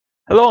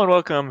Hello and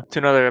welcome to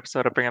another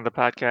episode of Bring Up the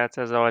Podcast.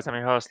 As always, I'm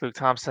your host, Luke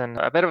Thompson.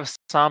 A bit of a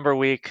somber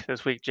week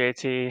this week,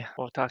 JT.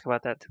 We'll talk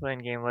about that Tulane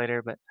game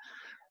later, but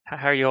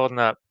how are you holding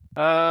up?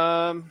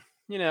 We're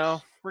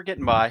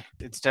getting by.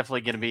 It's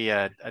definitely going to be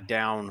a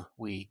down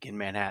week in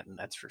Manhattan,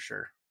 that's for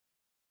sure.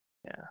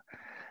 Yeah.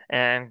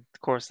 And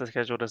of course, the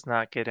schedule does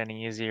not get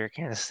any easier.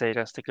 Kansas State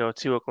has to go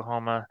to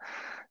Oklahoma.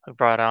 We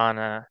brought on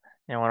one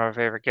of our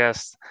favorite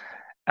guests,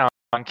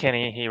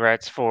 Kenney. He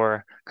writes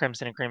for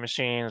Crimson and Cream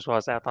Machine as well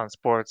as Athlon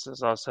Sports.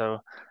 Is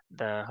also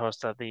the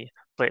host of the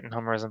Blatant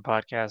Homerism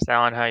podcast.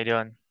 Alan, how you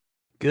doing?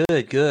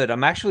 Good.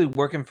 I'm actually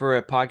working for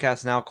a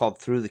podcast now called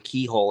Through the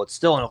Keyhole. It's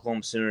still an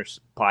Oklahoma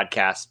Sooners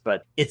podcast,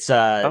 but it's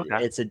a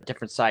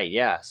different site.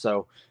 Yeah.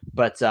 So,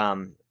 but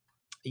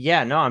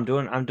yeah, no, I'm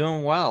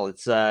doing well.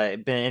 It's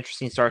been an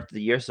interesting start to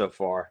the year so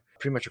far,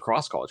 pretty much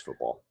across college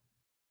football.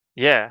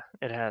 Yeah,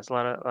 it has a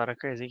lot of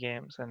crazy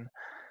games, and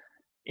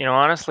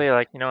honestly,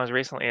 as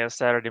recently as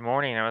Saturday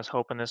morning, I was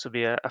hoping this would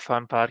be a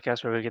fun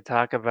podcast where we could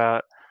talk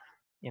about,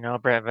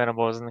 Brent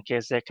Venables and the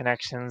K-State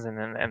connections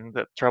and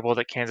the trouble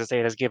that Kansas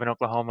State has given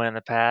Oklahoma in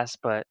the past.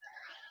 But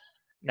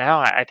now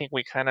I think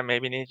we kind of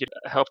maybe need you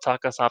to help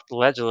talk us off the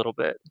ledge a little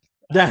bit.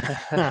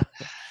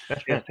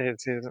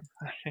 K-State season.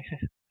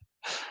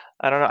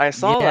 I don't know. I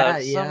saw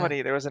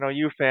somebody, there was an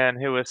OU fan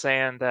who was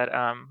saying that,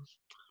 I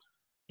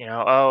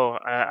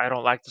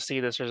don't like to see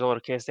this result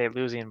of K-State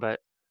losing,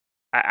 but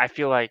I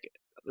feel like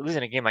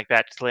losing a game like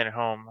that just laying at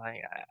home,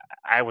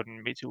 I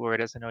wouldn't be too worried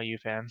as an OU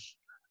fan.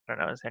 I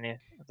don't know, is any of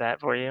that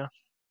for you?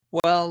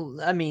 Well,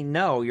 I mean,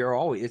 no,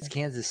 it's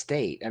Kansas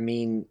State. I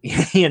mean,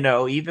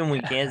 even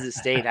when Kansas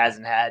State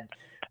hasn't had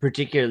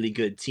particularly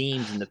good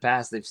teams in the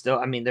past, there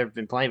have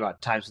been plenty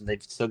of times when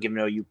they've still given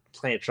OU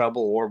plenty of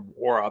trouble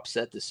or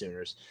upset the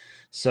Sooners.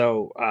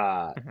 So,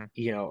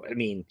 Mhm. I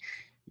mean,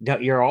 no,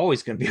 you're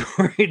always going to be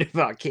worried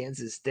about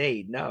Kansas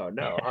State. No.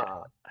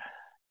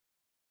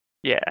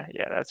 Yeah,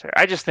 that's fair.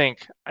 I just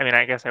think,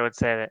 I guess I would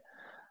say that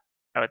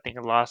I would think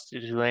a loss to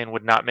Tulane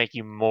would not make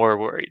you more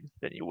worried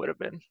than you would have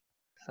been.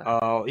 So,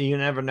 Oh, you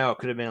never know. It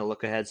could have been a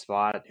look ahead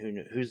spot.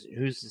 Who's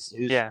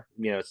yeah,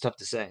 it's tough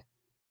to say.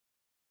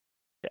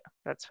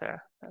 that's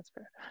fair. That's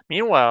fair.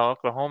 Meanwhile,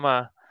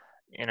 Oklahoma,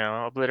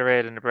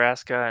 obliterated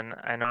Nebraska, and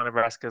I know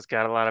Nebraska's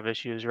got a lot of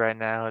issues right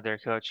now with their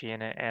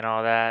coaching and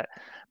all that,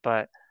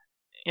 but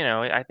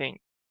I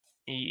think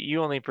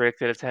you only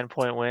predicted a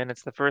 10-point win.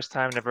 It's the first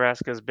time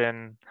Nebraska's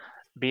been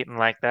beaten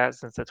like that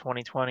since the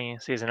 2020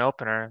 season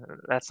opener.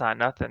 That's not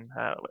nothing.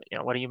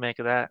 What do you make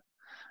of that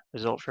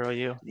result for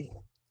OU?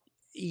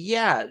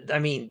 Yeah, I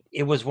mean,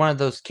 it was one of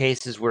those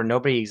cases where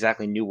nobody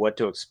exactly knew what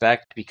to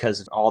expect because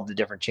of all the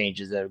different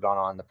changes that have gone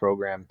on in the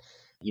program,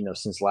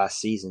 since last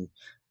season.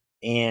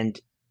 And,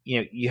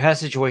 you had a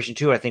situation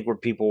too, I think, where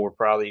people were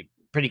probably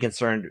pretty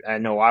concerned. I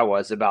know I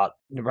was about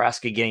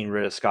Nebraska getting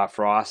rid of Scott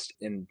Frost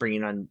and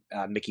bringing on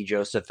Mickey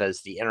Joseph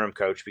as the interim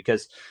coach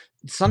because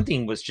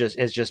something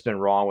has just been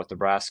wrong with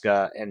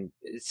Nebraska. And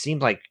it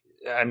seemed like,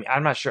 I mean,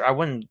 I'm not sure. I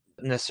wouldn't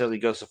necessarily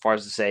go so far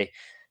as to say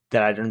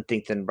that I didn't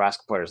think the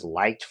Nebraska players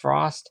liked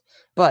Frost,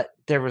 but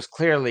there was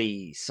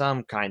clearly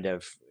some kind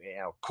of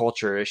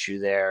culture issue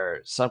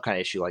there, some kind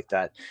of issue like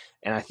that.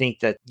 And I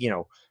think that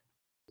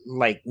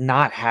like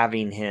not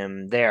having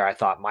him there, I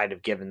thought might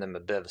have given them a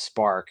bit of a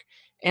spark.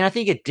 And I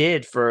think it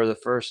did for the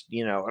first,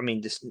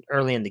 just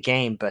early in the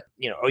game, but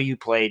OU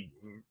played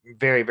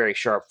very, very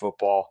sharp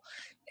football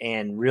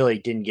and really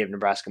didn't give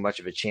Nebraska much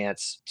of a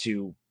chance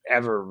to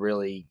ever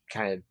really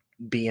kind of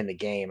be in the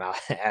game,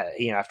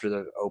 after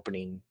the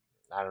opening,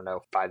 I don't know,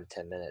 5 to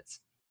 10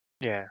 minutes.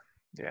 Yeah,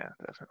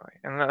 definitely.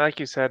 And like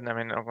you said,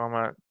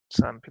 Oklahoma,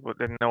 some people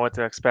didn't know what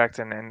to expect.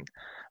 And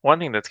one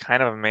thing that's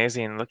kind of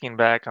amazing, looking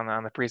back on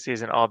the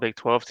preseason All Big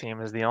 12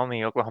 team, is the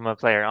only Oklahoma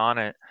player on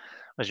it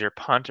was your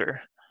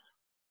punter.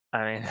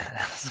 I mean,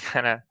 it's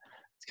kind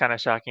of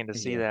shocking to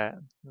see Yeah. that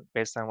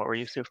based on what we're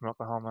used to from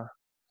Oklahoma.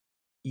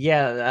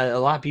 Yeah, a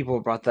lot of people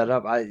brought that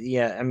up. I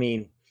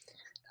mean,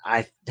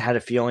 I had a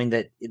feeling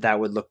that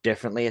would look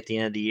differently at the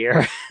end of the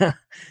year,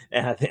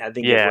 and I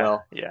think it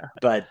will. Yeah,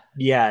 But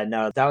yeah,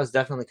 no, that was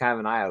definitely kind of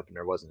an eye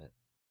opener, wasn't it?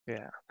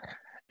 yeah.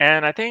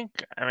 And I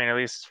think, at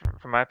least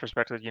from my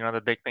perspective,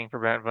 the big thing for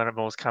Brent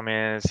Venables coming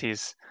in is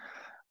he's,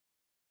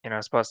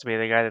 supposed to be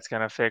the guy that's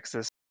going to fix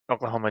this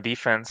Oklahoma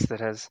defense that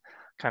has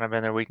kind of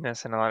been their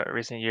weakness in a lot of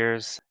recent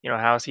years.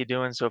 How is he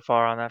doing so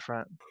far on that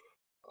front?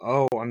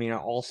 Oh, I mean,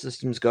 all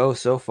systems go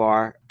so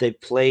far. They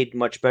played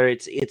much better.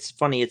 It's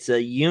funny. It's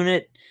a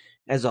unit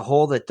as a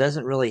whole that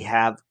doesn't really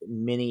have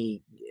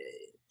many,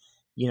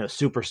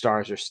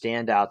 superstars or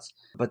standouts,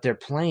 but they're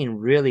playing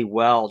really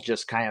well.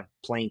 Just kind of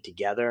playing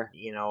together,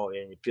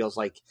 and it feels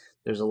like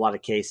there's a lot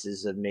of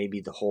cases of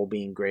maybe the whole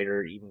being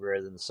greater, even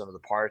greater than the sum of the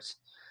parts.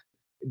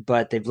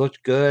 But they've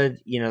looked good.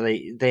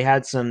 They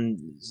had some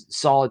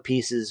solid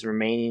pieces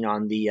remaining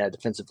on the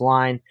defensive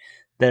line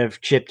that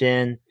have chipped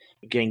in,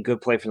 getting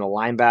good play from the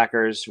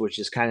linebackers, which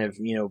is kind of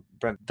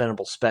Brent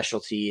Venables'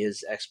 specialty,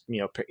 his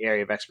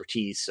area of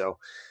expertise. So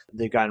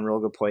they've gotten real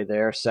good play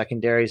there.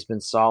 Secondary has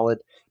been solid.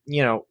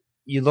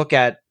 You look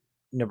at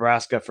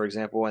Nebraska, for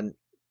example, and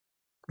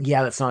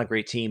Yeah, that's not a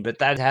great team, but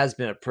that has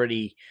been a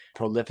pretty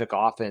prolific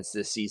offense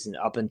this season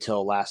up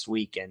until last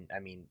week. And I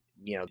mean,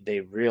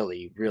 they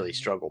really, really Mhm.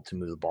 struggled to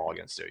move the ball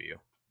against OU.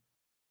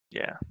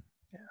 Yeah,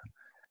 yeah.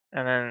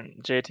 And then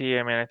JT,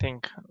 I mean, I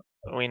think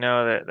we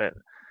know that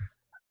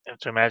you have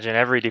to imagine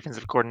every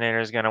defensive coordinator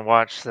is going to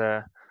watch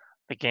the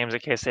games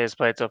that K-State has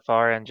played so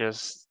far and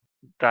just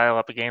dial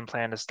up a game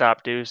plan to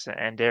stop Deuce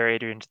and dare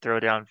Adrian to throw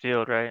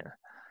downfield, right?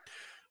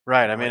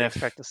 Right. Kind I of what mean, you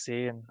expect to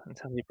see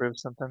until he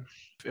proves something.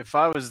 if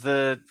I was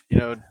the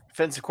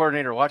defensive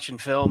coordinator watching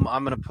film,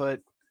 I'm going to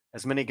put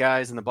as many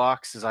guys in the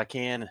box as I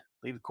can,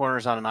 leave the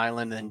corners on an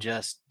island, and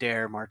just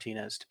dare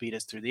Martinez to beat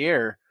us through the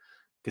air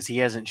because he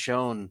hasn't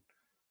shown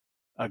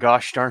a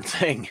gosh darn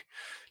thing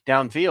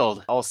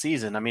downfield all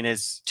season. I mean,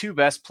 his two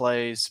best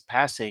plays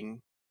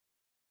passing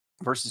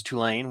versus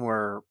Tulane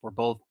were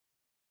both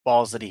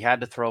balls that he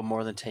had to throw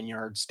more than 10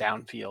 yards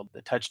downfield.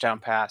 The touchdown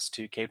pass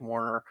to Cade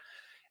Warner,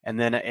 and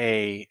then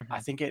I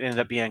Mhm. think it ended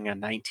up being a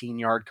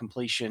 19-yard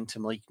completion to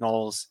Malik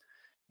Knowles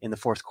in the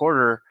fourth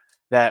quarter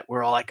that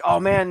we're all like, oh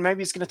man, maybe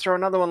he's going to throw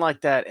another one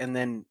like that. And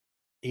then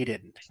he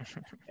didn't.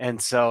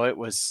 And so it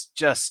was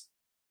just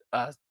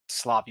a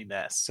sloppy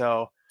mess.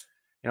 So,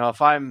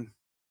 if I'm,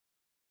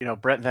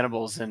 Brent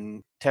Venables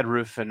and Ted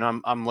Roof, and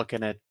I'm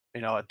looking at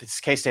this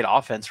K-State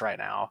offense right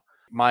now,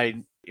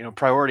 my,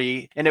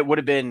 priority, and it would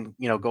have been,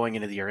 going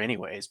into the year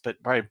anyways,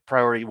 but probably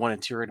priority 1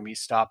 and 2 are going to be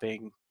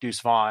stopping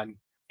Deuce Vaughn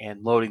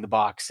and loading the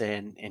box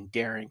and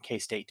daring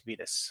K-State to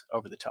beat us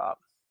over the top.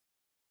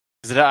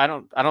 Because I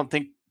don't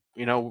think,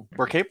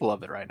 we're capable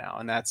of it right now,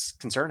 and that's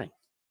concerning.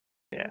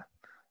 Yeah.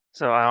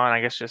 So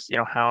I guess just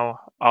how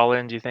all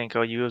in do you think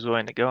OU is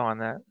willing to go on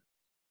that?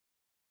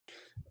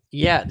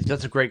 Yeah,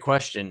 that's a great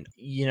question.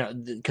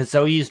 Because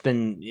OU's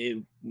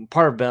been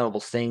part of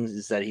Venable's things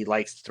is that he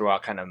likes to throw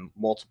out kind of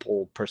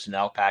multiple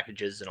personnel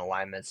packages and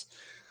alignments.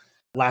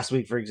 Last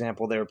week, for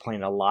example, they were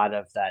playing a lot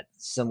of that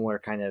similar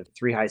kind of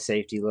three high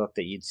safety look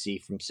that you'd see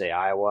from, say,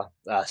 Iowa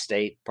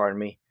State. Pardon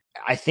me.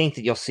 I think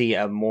that you'll see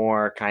a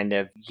more kind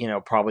of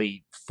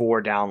probably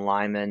four down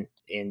linemen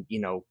and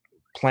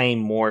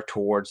playing more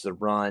towards the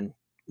run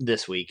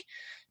this week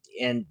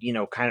and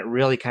kind of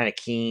really kind of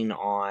keen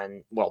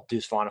on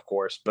Deuce Vaughn, of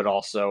course, but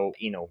also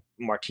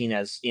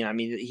Martinez. I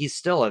mean, he's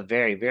still a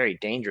very very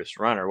dangerous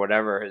runner,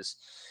 whatever his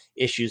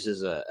issues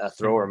as a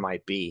thrower Mhm.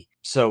 might be.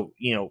 So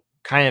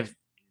kind of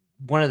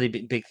one of the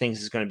big things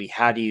is going to be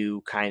how do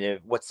you kind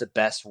of what's the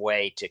best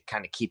way to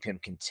kind of keep him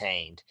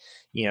contained,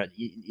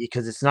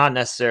 because it's not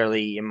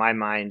necessarily in my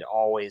mind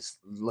always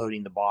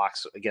loading the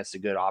box against a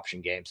good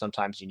option game.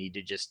 Sometimes you need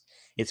to just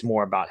it's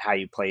more about how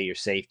you play your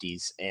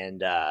safeties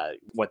and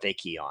what they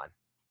key on.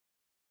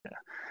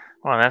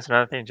 Well, that's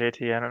another thing,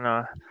 JT. I don't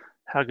know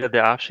how good the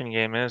option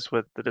game is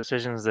with the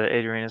decisions that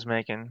Adrian is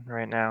making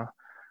right now.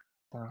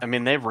 So I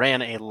mean, they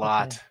ran a we'll see.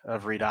 lot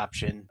of read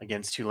option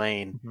against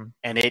Tulane, Mhm.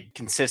 and it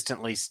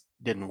consistently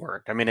didn't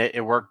work. I mean,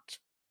 it worked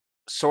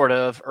sort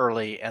of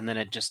early, and then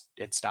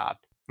it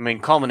stopped. I mean,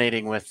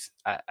 culminating with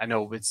I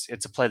know it's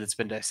a play that's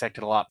been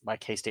dissected a lot by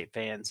K-State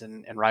fans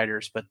and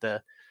writers, but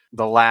the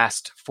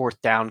last fourth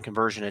down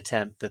conversion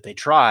attempt that they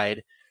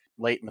tried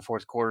late in the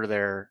fourth quarter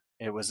there,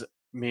 it was, I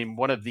mean,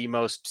 one of the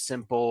most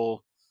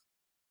simple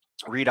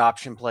read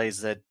option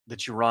plays that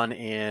you run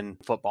in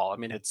football. I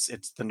mean, it's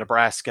the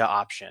Nebraska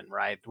option,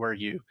 right? Where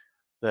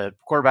the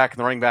quarterback and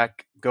the running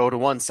back go to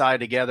one side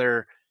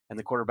together, and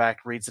the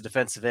quarterback reads the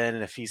defensive end,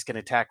 and if he's going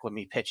to tackle him,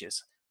 he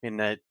pitches. And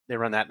they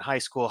run that in high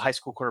school. High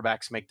school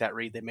quarterbacks make that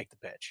read; they make the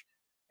pitch.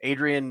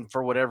 Adrian,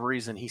 for whatever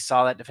reason, he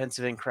saw that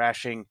defensive end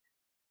crashing,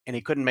 and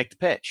he couldn't make the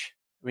pitch.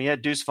 I mean, he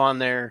had Deuce Vaughn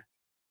there.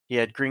 He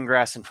had green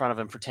grass in front of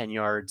him for 10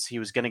 yards. He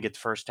was going to get the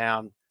first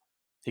down.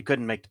 He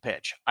couldn't make the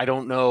pitch. I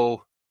don't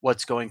know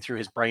what's going through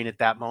his brain at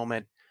that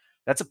moment.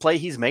 That's a play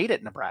he's made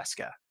at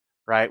Nebraska,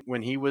 right?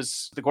 When he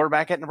was the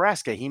quarterback at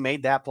Nebraska, he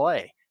made that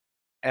play,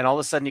 and all of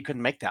a sudden he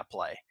couldn't make that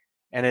play.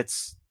 And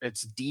it's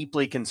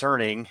deeply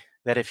concerning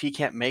that if he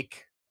can't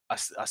make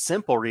a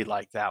simple read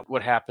like that,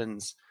 what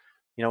happens,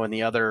 when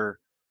the other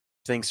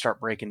things start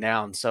breaking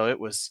down. So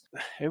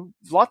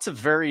lots of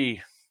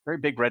very, very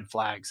big red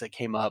flags that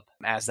came up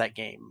as that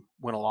game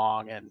went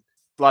along, and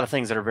a lot of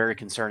things that are very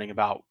concerning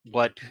about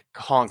what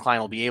Colin Klein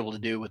will be able to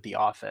do with the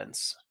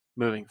offense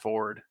moving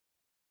forward.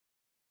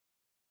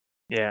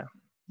 Yeah.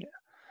 Yeah.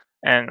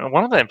 And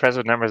one of the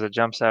impressive numbers that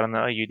jumps out on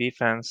the OU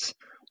defense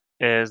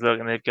is look,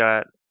 and they've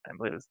got, I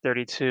believe it's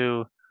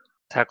 32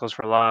 tackles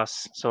for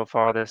loss so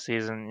far this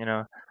season.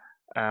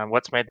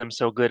 What's made them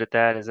so good at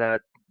that? Is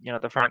that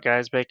the front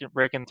guys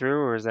breaking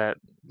through, or is that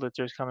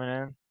blitzers coming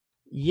in?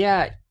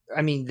 Yeah,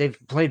 I mean they've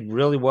played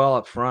really well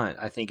up front.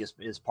 I think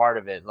is part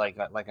of it. Like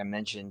I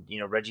mentioned,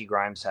 Reggie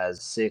Grimes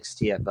has 6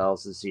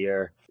 TFLs this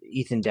year.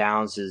 Ethan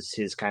Downs is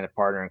his kind of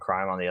partner in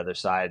crime on the other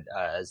side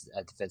as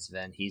at defensive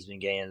end. He's been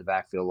getting in the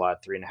backfield a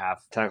lot, 3.5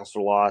 tackles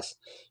for loss.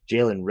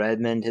 Jalen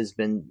Redmond has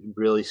been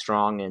really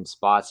strong in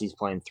spots. He's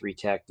playing 3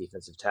 tech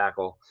defensive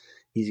tackle.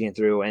 He's getting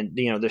through, and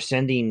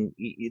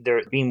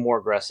they're being more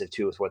aggressive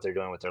too with what they're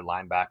doing with their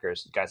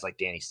linebackers, guys like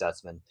Danny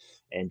Stutzman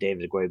and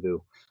David Guebu.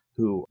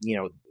 who,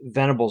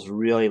 Venables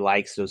really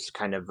likes those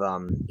kind of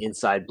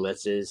inside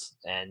blitzes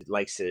and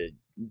likes to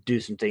do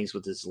some things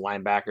with his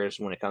linebackers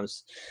when it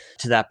comes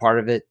to that part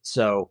of it.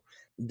 So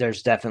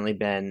there's definitely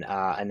been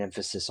an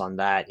emphasis on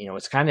that.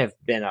 It's kind of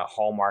been a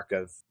hallmark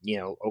of,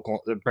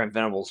 Brent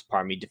Venables,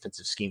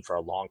 defensive scheme for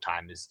a long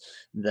time is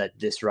the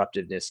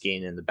disruptiveness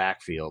gain in the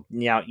backfield.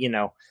 Now,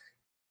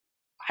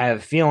 I have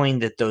a feeling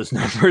that those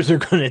numbers are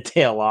going to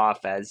tail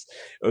off as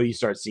you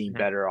start seeing Mhm.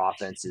 better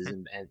offenses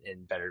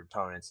and better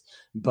opponents.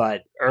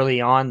 But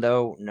early on,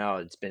 though, no,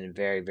 it's been a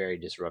very, very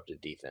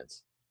disruptive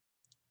defense.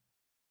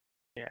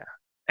 Yeah.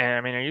 And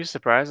I mean, are you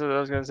surprised that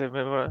those guys have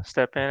been able to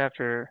step in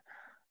after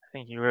I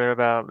think you read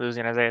about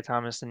losing Isaiah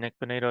Thomas and Nick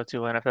Bonito,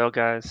 two NFL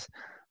guys,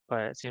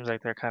 but it seems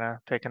like they're kind of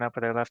picking up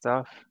where they left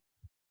off.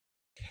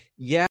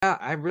 Yeah,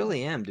 I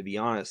really am, to be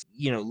honest.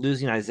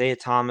 Losing Isaiah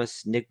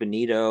Thomas, Nick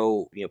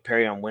Bonito,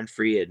 Perry on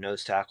Winfrey at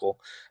nose tackle,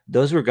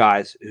 those were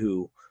guys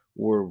who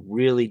were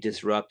really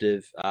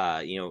disruptive.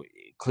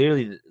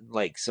 Clearly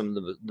like some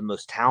of the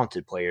most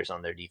talented players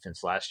on their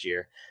defense last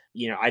year.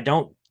 I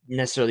don't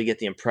necessarily get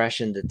the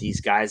impression that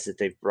these guys that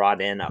they've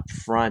brought in up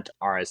front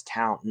are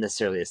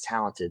necessarily as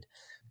talented,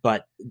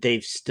 but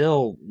they've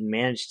still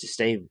managed to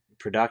stay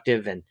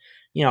productive. And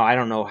I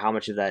don't know how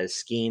much of that is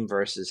scheme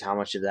versus how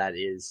much of that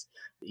is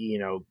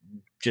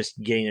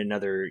just getting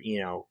another,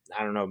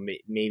 I don't know,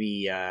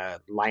 maybe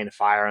line of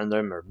fire on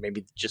them, or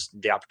maybe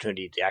just the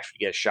opportunity to actually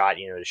get a shot,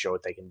 to show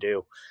what they can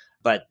do.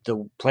 But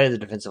the play of the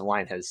defensive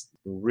line has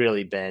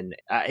really been,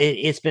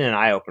 it's been an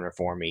eye opener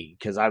for me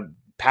because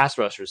pass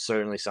rush was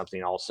certainly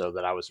something also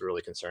that I was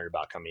really concerned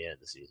about coming into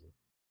the season.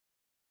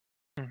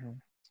 hmm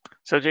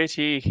So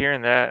JT,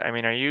 hearing that, I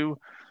mean,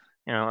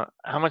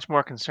 how much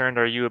more concerned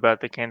are you about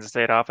the Kansas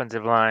State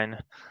offensive line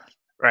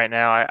right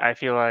now? I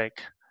feel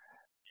like,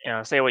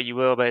 say what you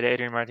will about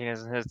Adrian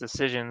Martinez and his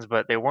decisions,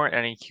 but there weren't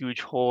any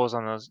huge holes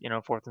on those,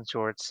 fourth and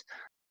shorts.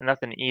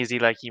 Nothing easy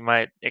like you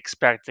might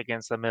expect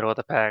against the middle of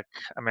the pack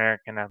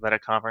American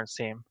Athletic Conference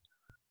team.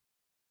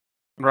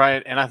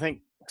 Right. And I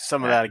think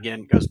some of Yeah. that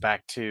again goes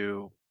back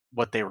to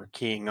what they were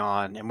keying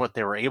on and what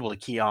they were able to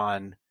key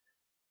on,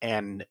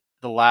 and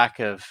the lack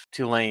of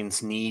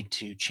Tulane's need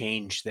to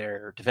change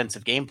their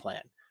defensive game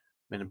plan.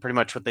 I mean, pretty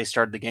much what they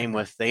started the game hmm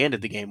with, they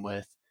ended the game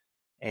with.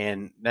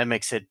 And that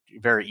makes it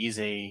very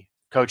easy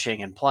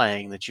coaching and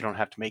playing that you don't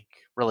have to make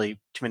really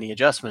too many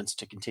adjustments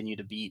to continue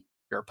to beat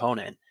your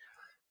opponent.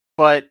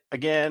 But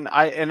again,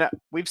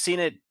 we've seen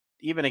it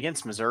even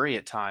against Missouri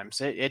at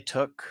times. It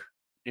took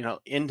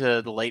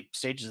into the late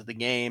stages of the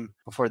game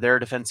before their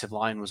defensive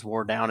line was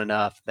wore down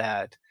enough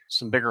that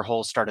some bigger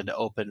holes started to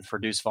open for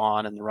Deuce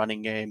Vaughn in the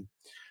running game.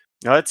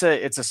 It's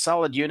a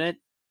solid unit,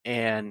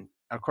 and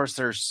of course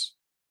there's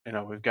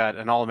we've got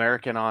an All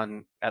American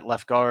on at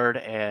left guard,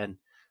 and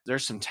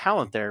there's some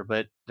talent there,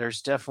 but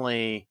there's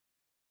definitely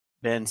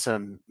been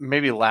some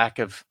maybe lack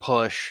of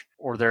push,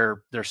 or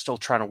they're still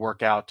trying to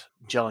work out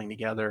gelling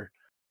together.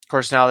 Of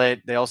course, now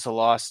they also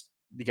lost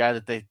the guy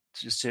that they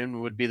assumed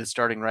would be the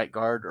starting right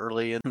guard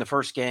early in the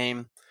first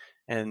game,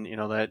 and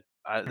that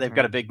they've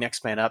got a hmm big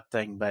next man up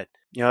thing, but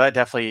that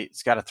definitely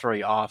has got to throw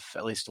you off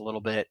at least a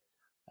little bit.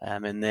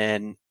 And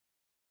then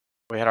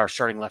we had our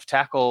starting left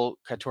tackle,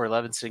 Katori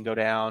Levinson, go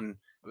down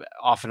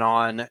off and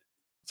on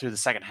through the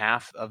second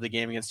half of the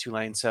game against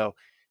Tulane. So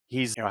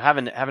he's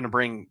having to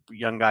bring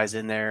young guys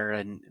in there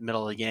in the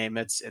middle of the game.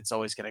 It's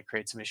always going to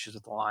create some issues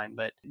with the line,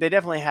 but they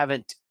definitely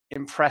haven't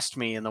impressed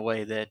me in the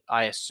way that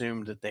I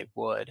assumed that they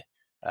would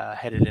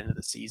headed into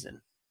the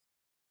season.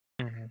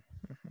 hmm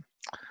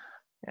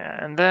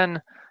Yeah, and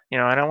then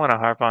I don't want to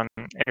harp on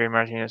Adrian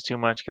Martinez too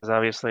much because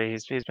obviously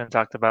he's been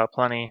talked about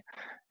plenty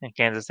in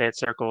Kansas State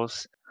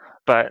circles.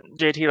 But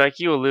JT, like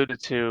you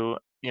alluded to,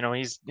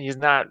 he's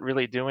not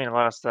really doing a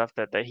lot of stuff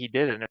that he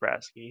did in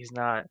Nebraska. He's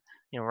not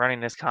running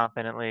this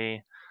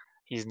confidently.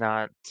 He's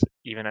not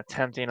even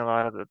attempting a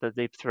lot of the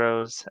deep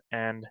throws.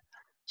 And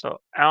so,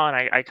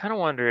 Alan, I kind of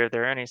wonder if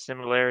there are any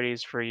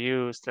similarities for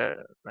you to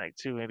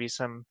maybe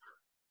some.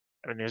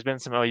 I mean, there's been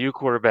some OU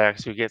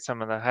quarterbacks who get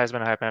some of the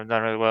Heisman hype and have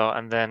done really well,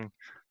 and then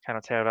kind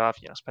of tailed off.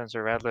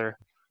 Spencer Rattler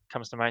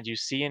comes to mind. Do you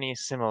see any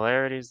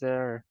similarities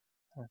there?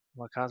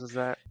 What causes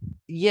that?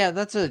 Yeah,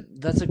 that's a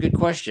good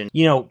question.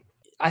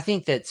 I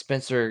think that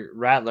Spencer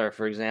Rattler,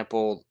 for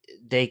example,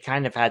 they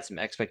kind of had some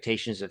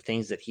expectations of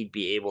things that he'd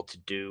be able to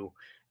do.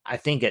 I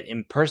think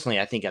and personally,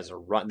 I think as a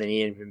run, they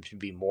needed him to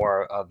be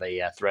more of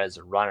a threat as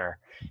a runner,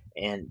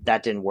 and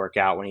that didn't work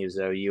out when he was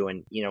at OU.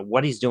 And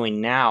what he's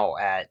doing now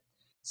at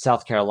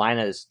South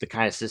Carolina is the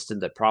kind of system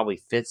that probably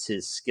fits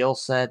his skill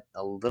set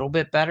a little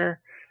bit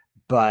better,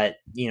 but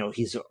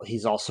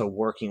he's also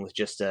working with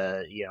just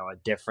a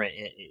different,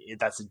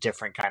 that's a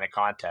different kind of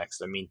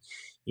context. I mean,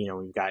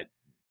 we've got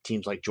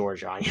teams like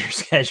Georgia on your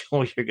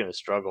schedule. You're going to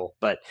struggle,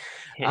 but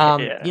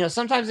Yeah.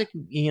 sometimes it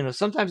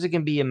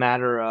can be a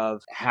matter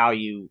of how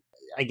you,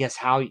 I guess,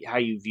 how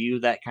you view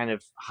that kind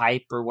of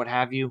hype or what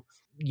have you.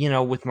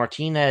 With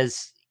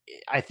Martinez,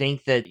 I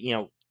think that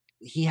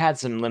he had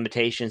some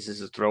limitations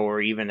as a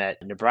thrower even at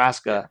Yeah.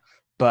 Nebraska,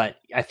 But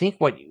I think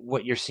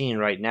what you're seeing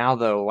right now,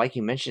 though, like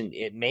you mentioned,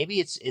 maybe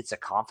it's a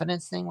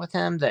confidence thing with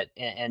him that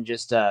and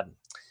just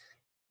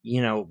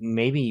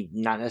maybe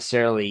not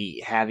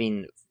necessarily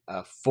having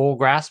a full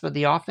grasp of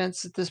the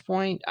offense at this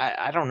point.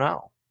 I don't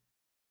know.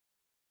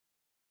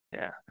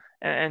 Yeah.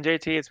 And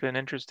JT, it's been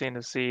interesting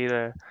to see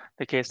the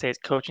K-State's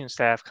coaching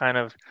staff kind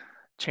of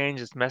change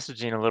its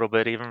messaging a little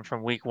bit, even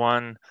from week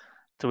one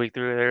to week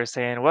three. They were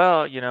saying,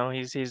 well,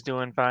 he's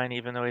doing fine,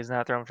 even though he's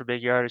not throwing for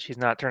big yardage. He's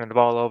not turning the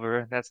ball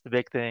over. That's the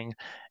big thing.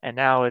 And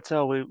now it's,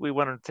 oh, we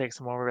want him to take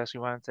some more rest. We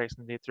want him to take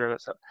some deep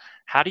throws. So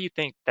how do you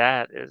think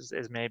that is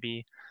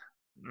maybe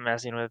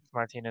messing with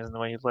Martinez and the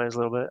way he plays a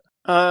little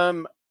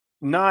bit?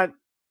 Not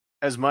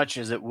as much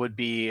as it would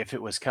be if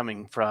it was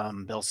coming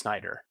from Bill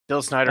Snyder.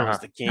 Bill Snyder was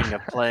Uh-huh. the king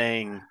of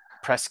playing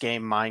press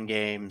game, mind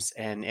games,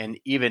 and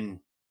even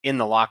in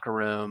the locker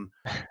room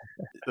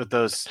with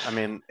those. I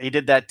mean, he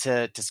did that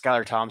to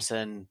Skylar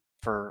Thompson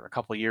for a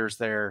couple of years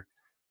there,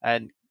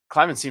 and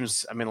Kleiman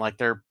seems. I mean, like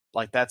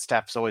that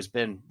staff's always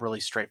been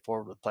really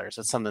straightforward with players.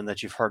 That's something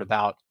that you've heard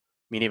about.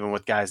 I mean, even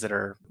with guys that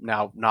are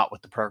now not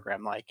with the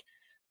program, like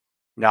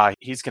no,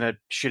 he's going to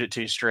shoot it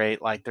to you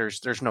straight. Like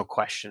there's no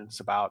questions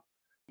about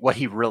what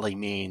he really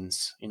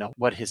means,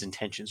 what his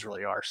intentions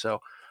really are. So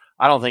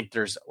I don't think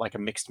there's like a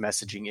mixed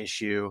messaging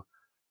issue,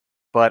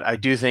 but I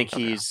do think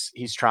Okay.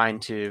 he's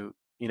trying to,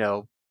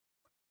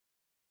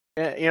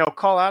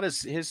 call out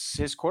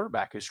his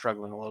quarterback who's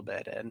struggling a little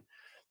bit and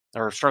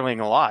or struggling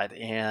a lot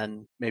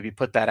and maybe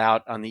put that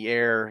out on the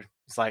air.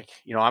 It's like,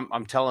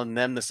 I'm telling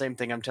them the same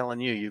thing I'm telling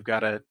you. You've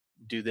got to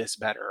do this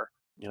better.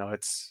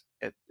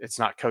 It's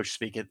not coach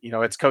speak.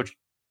 It's coach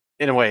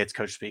in a way it's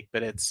coach speak,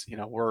 but it's,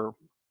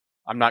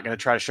 I'm not going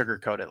to try to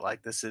sugarcoat it.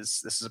 Like this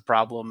is a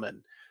problem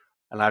and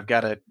I've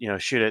got to,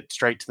 shoot it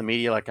straight to the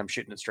media. Like I'm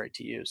shooting it straight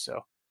to you.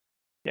 So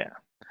Yeah.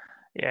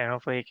 Yeah. And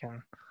hopefully he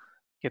can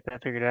get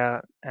that figured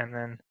out. And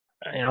then,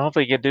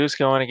 hopefully get Deuce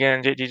going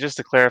again. Just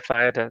to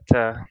clarify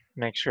to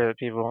make sure that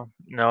people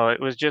know it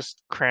was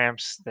just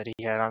cramps that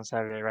he had on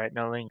Saturday, right?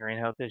 No lingering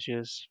health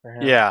issues for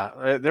him.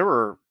 yeah, there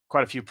were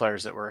quite a few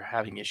players that were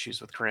having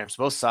issues with cramps,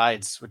 both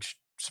sides, which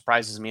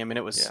surprises me. I mean,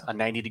 it was Yeah. a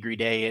 90-degree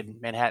day in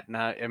Manhattan.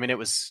 I mean, it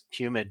was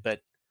humid,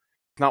 but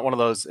not one of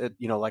those,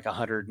 like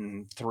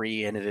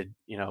 103 and it had,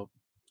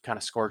 kind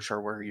of scorcher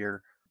where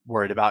you're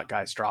worried about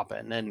guys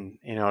dropping. And,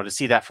 to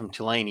see that from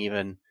Tulane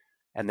even,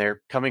 and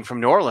they're coming from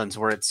New Orleans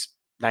where it's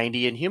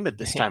 90 and humid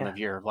this time Yeah. of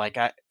year. Like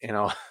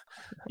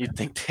you'd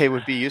think they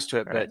would be used to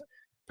it, Right. but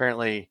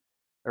apparently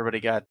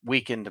everybody got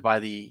weakened by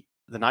the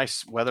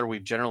nice weather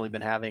we've generally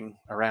been having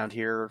around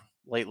here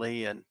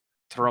lately and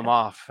threw them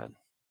off. And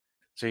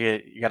so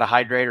you got to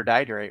hydrate or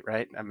dihydrate,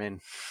 right? I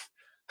mean,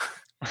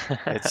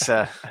 it's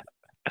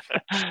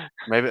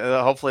maybe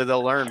hopefully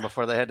they'll learn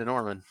before they head to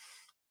Norman.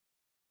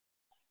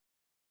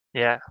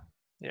 Yeah.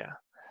 Yeah.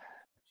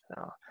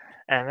 So,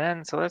 and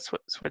then so let's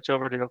switch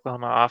over to the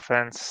Oklahoma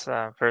offense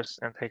first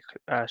and take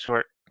a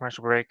short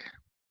commercial break.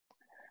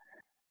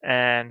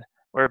 And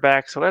we're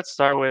back. So let's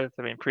start with,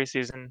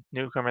 preseason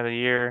newcomer of the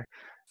year,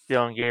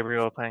 Dylan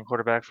Gabriel playing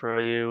quarterback for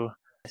OU.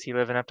 Is he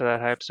living up to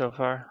that hype so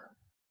far?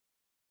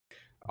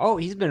 Oh,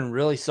 he's been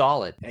really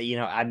solid.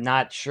 I'm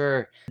not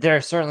sure. There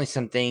are certainly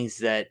some things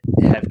that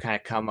have kind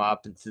of come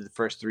up into the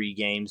first three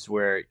games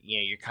where,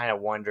 you're kind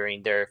of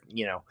wondering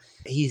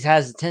he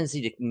has a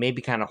tendency to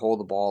maybe kind of hold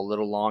the ball a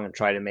little long and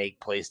try to make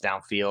plays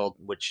downfield,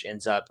 which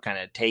ends up kind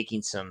of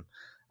taking some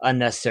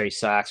unnecessary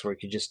sacks where he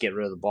could just get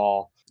rid of the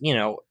ball,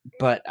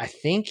 but I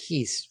think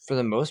he's, for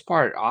the most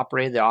part,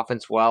 operated the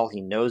offense well. He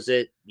knows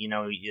it. I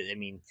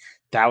mean,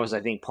 that was,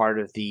 I think, part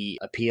of the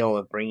appeal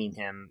of bringing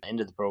him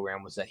into the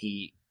program was that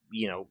he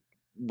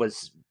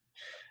was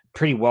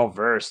pretty well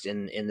versed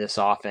in this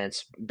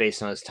offense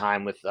based on his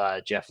time with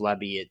Jeff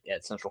Lebby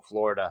at Central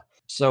Florida.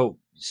 So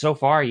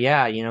far,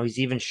 yeah, he's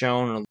even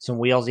shown some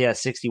wheels. He had a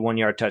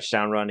 61-yard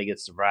touchdown run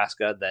against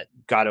Nebraska that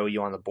got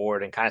OU on the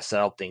board and kind of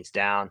settled things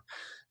down.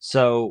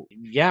 So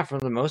yeah, for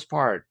the most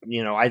part,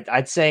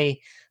 I'd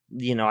say,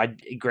 I'd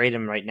grade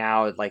him right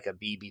now at like a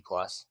B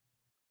plus.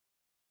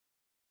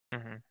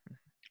 Hmm.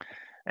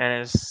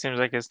 And it seems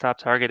like his top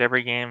target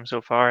every game so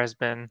far has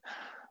been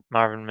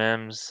Marvin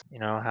Mims.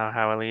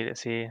 How elite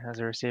is he as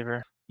a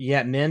receiver?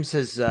 Yeah, Mims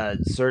has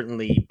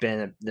certainly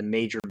been the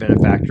major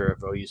benefactor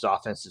of OU's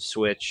offensive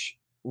switch,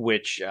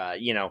 which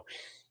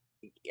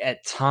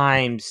at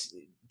times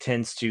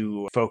tends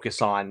to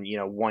focus on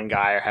one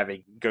guy or have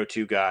a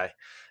go-to guy.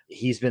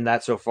 He's been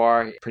that so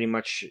far. Pretty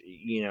much,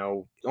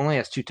 only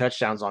has two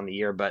touchdowns on the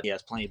year, but he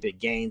has plenty of big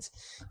gains.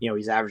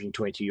 He's averaging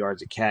 22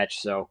 yards a catch,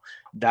 so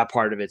that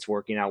part of it's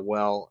working out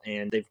well.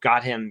 And they've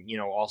got him,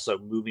 also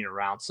moving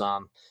around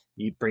some.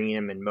 You bring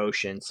him in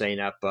motion, setting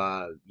up,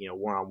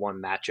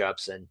 one-on-one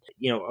matchups, and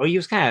OU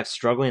was kind of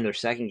struggling in their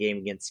second game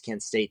against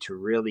Kent State to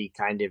really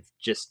kind of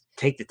just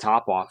take the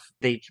top off.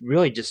 They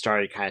really just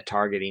started kind of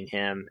targeting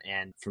him,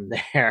 and from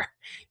there,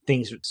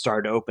 things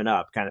started to open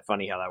up. Kind of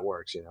funny how that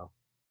works.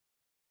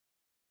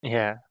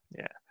 Yeah,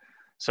 yeah.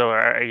 So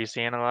are you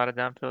seeing a lot of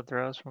downfield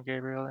throws from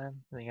Gabriel then?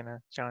 Are you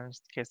gonna challenge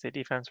the K-State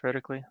defense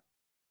vertically?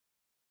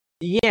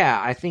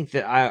 Yeah, I think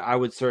that I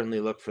would certainly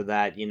look for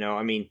that.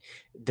 I mean,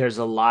 there's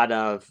a lot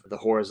of the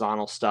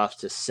horizontal stuff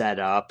to set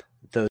up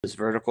those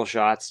vertical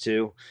shots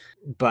too.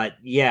 But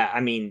yeah,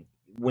 I mean,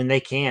 when they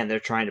can, they're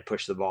trying to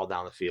push the ball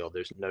down the field.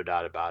 There's no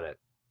doubt about it.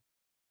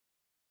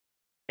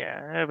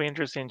 Yeah, it'll be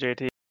interesting,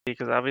 JT,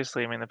 because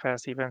obviously, I mean, the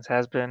pass defense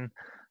has been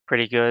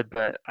pretty good,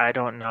 but I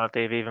don't know if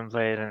they've even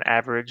played an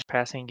average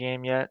passing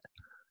game yet.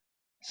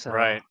 So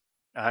Right.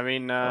 I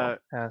mean, we'll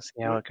kind of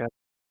see how we it goes.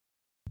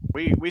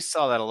 we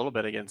saw that a little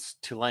bit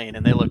against Tulane,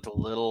 and they looked a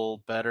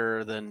little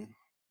better than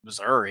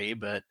Missouri,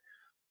 but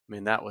I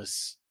mean, that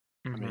was,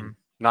 I Hmm. mean,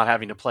 not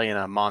having to play in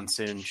a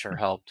monsoon sure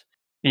helped.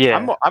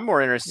 Yeah, I'm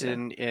more interested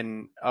yeah,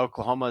 in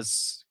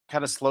Oklahoma's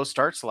kind of slow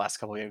starts the last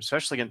couple of games,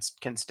 especially against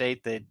Kent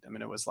State. I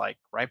mean, it was like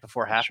right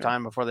before sure.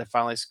 halftime before they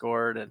finally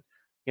scored, and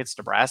against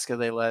Nebraska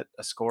they let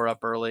a score up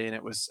early, and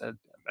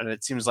and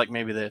it seems like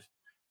maybe the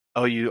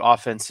OU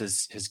offense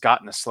has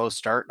gotten a slow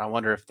start, and I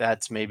wonder if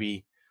that's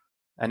maybe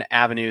an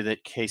avenue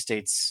that K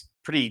State's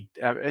pretty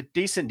a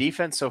decent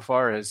defense so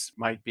far is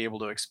might be able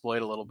to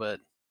exploit a little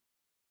bit.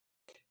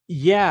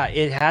 Yeah,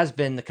 it has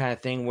been the kind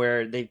of thing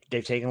where they've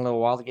taken a little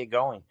while to get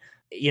going.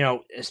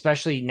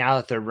 Especially now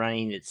that they're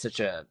running at such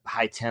a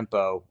high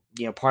tempo.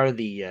 Part of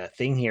the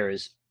thing here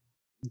is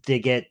they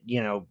get,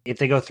 if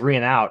they go 3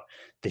 and out,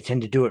 they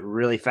tend to do it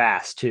really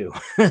fast too.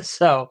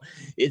 So,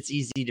 it's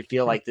easy to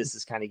feel like this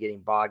is kinda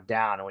getting bogged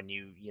down when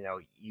you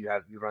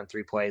run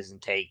 3 plays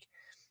and take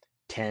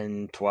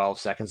 10, 12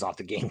 seconds off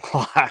the game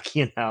clock.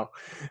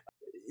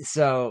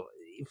 So,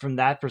 from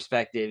that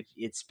perspective,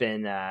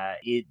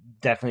 it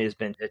definitely has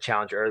been a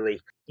challenge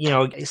early.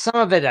 Some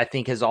of it I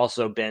think has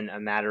also been a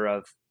matter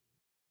of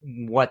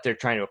what they're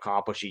trying to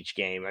accomplish each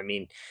game. I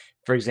mean,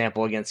 for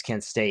example, against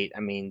Kent State, I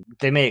mean,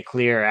 they made it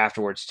clear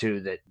afterwards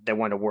too that they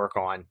want to work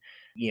on,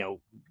 you know,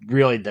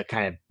 really the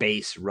kind of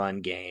base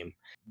run game.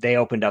 They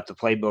opened up the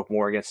playbook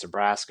more against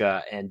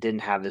Nebraska and didn't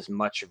have as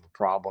much of a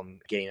problem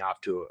getting off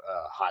to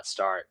a hot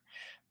start.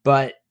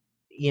 But,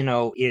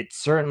 it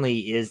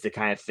certainly is the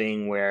kind of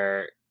thing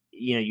where,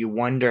 you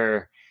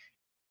wonder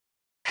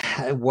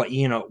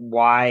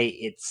why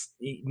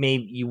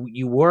maybe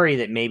you worry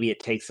that maybe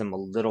it takes them a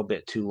little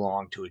bit too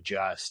long to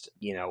adjust,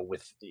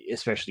 with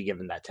especially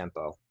given that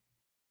tempo.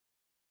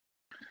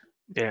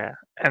 Yeah.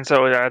 And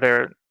so, are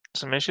there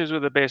some issues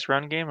with the base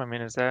run game? I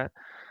mean, is that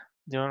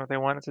doing what they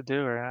want it to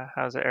do, or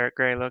how's Eric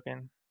Gray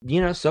looking?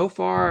 So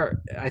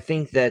far, I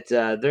think that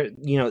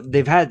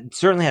they've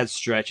certainly had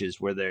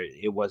stretches where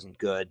it wasn't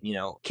good.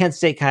 Kent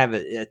State kind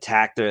of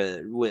attacked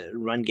the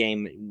run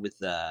game with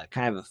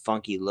kind of a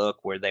funky look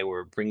where they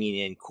were bringing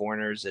in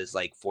corners as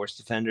like force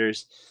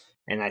defenders.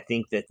 And I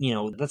think that,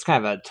 that's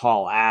kind of a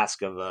tall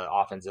ask of an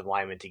offensive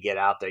lineman to get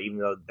out there, even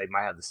though they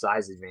might have the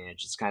size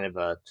advantage.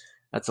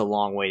 That's a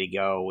long way to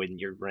go when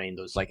you're running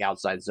those like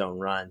outside zone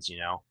runs.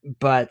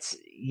 But,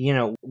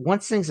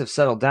 once things have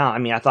settled down, I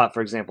mean, I thought,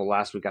 for example,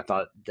 last week, I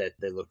thought that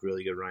they looked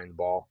really good running the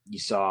ball. You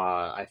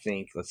saw, I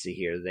think, let's see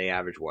here, they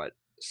averaged what?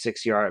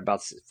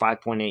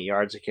 5.8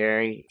 yards a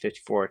carry,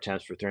 54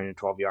 attempts for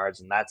 312 yards.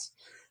 And that's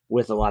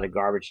with a lot of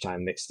garbage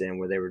time mixed in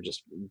where they were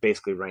just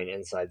basically running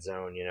inside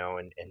zone,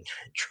 and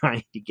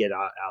trying to get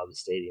out of the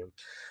stadium.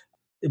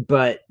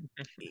 But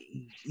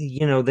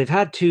they've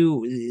had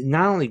two,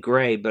 not only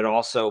Gray, but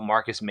also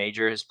Marcus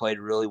Major has played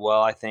really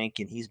well, I think,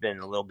 and he's been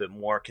a little bit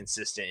more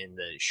consistent in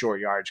the short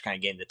yards, kind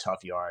of getting the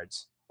tough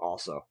yards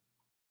also.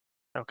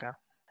 Okay.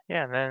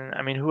 Yeah, and then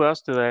I mean, who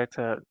else do they like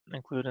to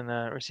include in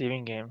the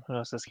receiving game? Who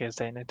else does K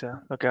State need to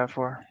look out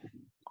for?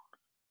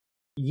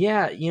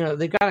 Yeah,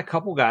 they've got a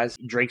couple guys.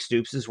 Drake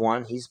Stoops is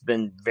one. He's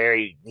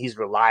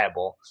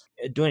reliable,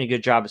 doing a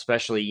good job,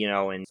 especially,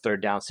 in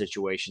third down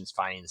situations,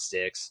 finding the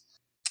sticks.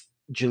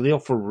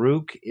 Jaleel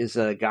Farouk is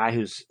a guy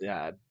who's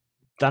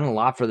done a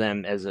lot for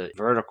them as a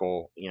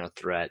vertical,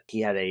 threat.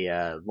 He had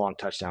a long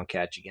touchdown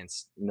catch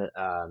against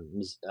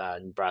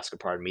Nebraska,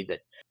 pardon me, that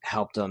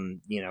helped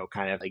them,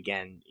 kind of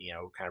again,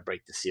 kind of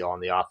break the seal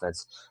on the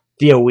offense.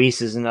 Theo Weiss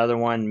is another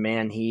one.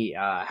 Man, he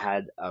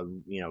had a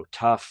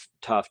tough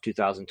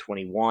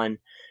 2021,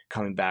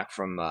 coming back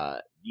from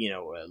a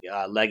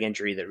leg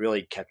injury that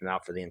really kept him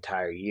out for the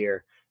entire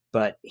year.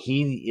 But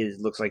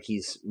looks like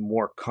he's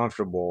more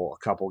comfortable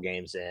a couple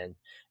games in,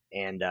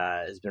 and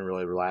has been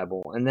really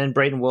reliable. And then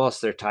Braden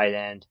Willis, their tight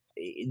end.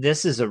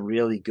 This is a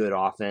really good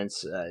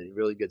offense,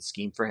 really good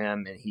scheme for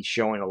him, and he's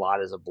showing a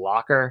lot as a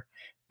blocker,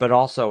 but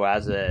also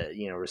as a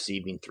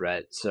receiving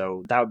threat.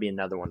 So that would be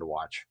another one to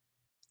watch.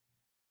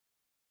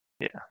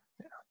 Yeah.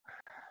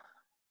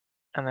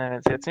 And then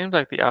it seems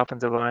like the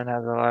offensive line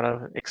has a lot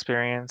of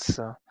experience.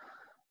 So,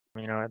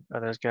 are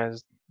those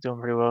guys doing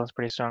pretty well? It's a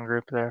pretty strong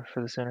group there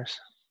for the Sooners.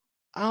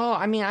 Oh,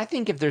 I mean, I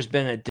think if there's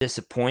been a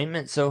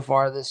disappointment so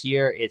far this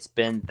year, it's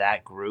been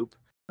that group.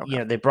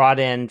 Okay. They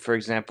brought in, for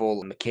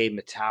example, McCade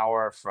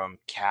Matower from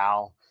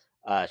Cal,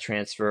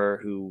 transfer,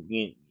 who,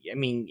 I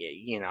mean,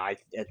 I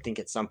think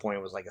at some point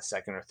it was like a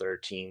second or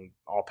third team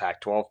All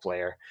Pac-12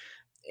 player,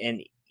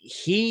 and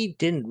he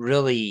didn't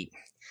really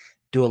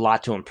do a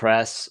lot to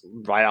impress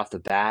right off the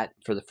bat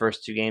for the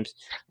first two games.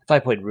 I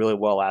thought he played really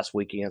well last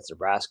week against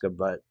Nebraska,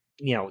 but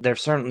there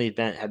certainly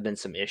have been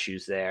some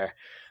issues there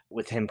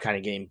with him kind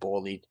of getting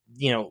bullied.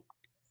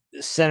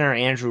 Center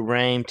Andrew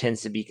Rame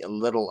tends to be a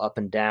little up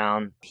and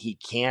down. He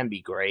can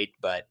be great,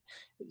 but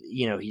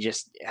he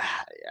just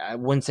I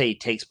wouldn't say he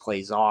takes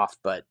plays off,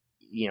 but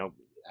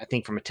I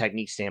think from a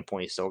technique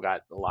standpoint, he's still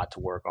got a lot to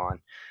work on.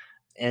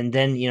 And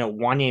then,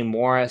 Wanye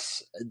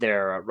Morris,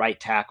 their right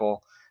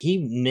tackle, he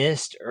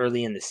missed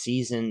early in the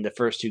season, the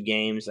first 2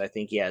 games. I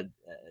think he had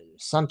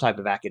some type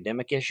of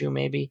academic issue,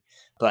 maybe,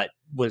 but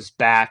was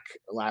back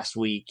last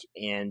week.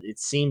 And it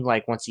seemed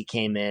like once he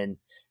came in,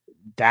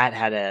 that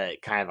had a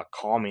kind of a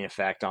calming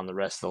effect on the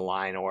rest of the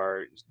line,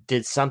 or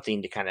did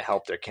something to kind of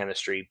help their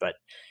chemistry. But,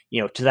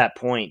 to that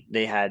point,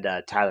 they had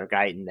Tyler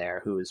Guyton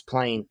there, who is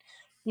playing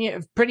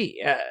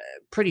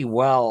pretty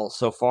well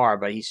so far,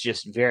 but he's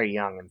just very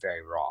young and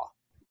very raw.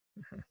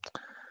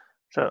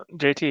 So,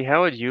 JT,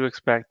 how would you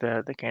expect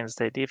the Kansas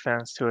State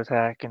defense to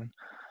attack? And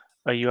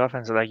OU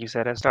offense, like you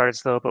said, has started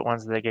slow, but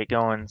once they get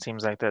going, it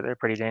seems like they're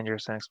pretty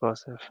dangerous and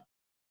explosive.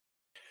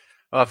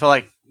 Well, I feel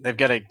like they've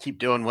got to keep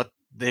doing what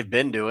they've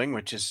been doing,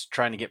 which is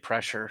trying to get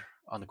pressure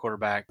on the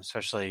quarterback,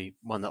 especially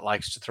one that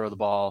likes to throw the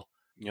ball,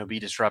 be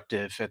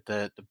disruptive at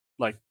the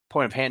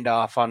point of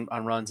handoff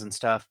on runs and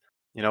stuff.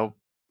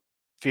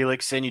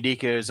 Felix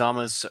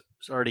Senudika-Uzama's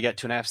already got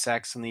 2.5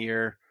 sacks in the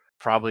year.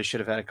 Probably should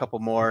have had a couple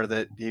more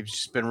that he's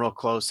just been real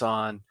close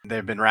on.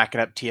 They've been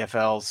racking up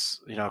TFLs,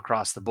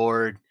 across the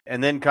board,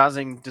 and then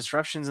causing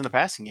disruptions in the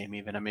passing game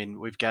even. I mean,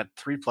 we've got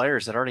 3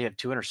 players that already have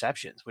 2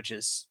 interceptions, which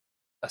is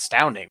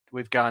astounding.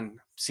 We've gone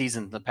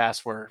seasons in the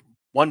past where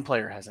one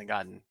player hasn't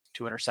gotten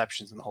 2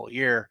 interceptions in the whole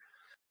year,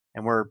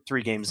 and we're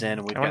 3 games in,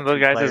 and we've one got of those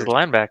 3 guys players. is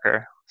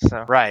linebacker.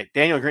 So right,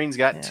 Daniel Green's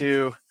got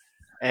 2,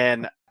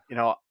 and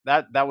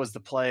that was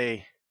the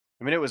play.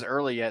 I mean, it was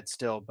early yet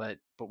still, but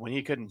when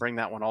he couldn't bring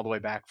that one all the way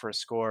back for a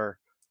score,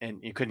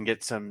 and you couldn't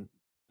get some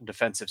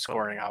defensive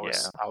scoring, I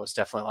was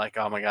definitely like,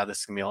 oh my god, this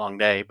is gonna be a long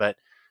day. But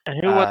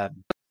and who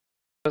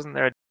wasn't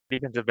there a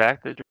defensive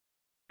back that?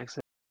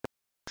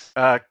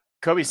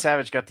 Kobe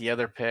Savage got the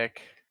other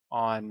pick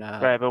on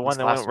right, but one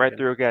that went right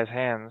through a guy's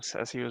hands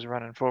as he was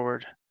running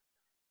forward,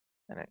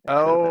 and it could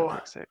have been a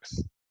pick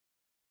 6.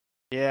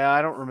 Yeah,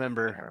 I don't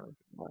remember.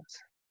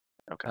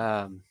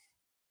 Okay.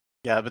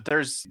 Yeah, but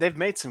they've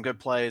made some good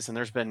plays, and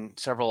there's been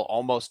several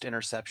almost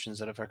interceptions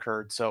that have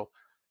occurred. So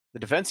the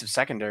defensive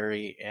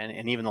secondary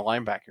and even the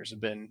linebackers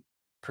have been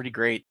pretty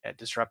great at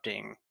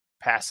disrupting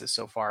passes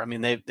so far. I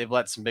mean, they've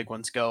let some big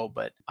ones go,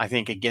 but I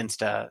think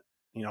against a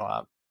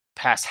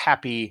pass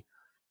happy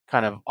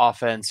kind of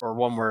offense, or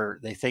one where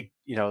they think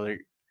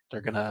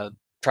they're gonna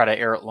try to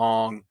air it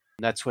long,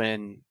 that's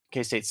when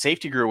K-State's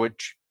safety group,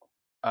 which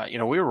we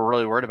were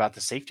really worried about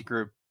the safety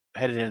group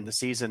headed into the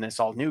season. It's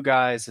all new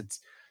guys. It's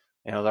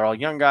they're all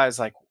young guys.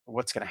 Like,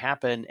 what's going to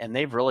happen? And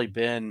they've really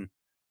been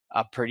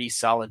a pretty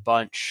solid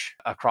bunch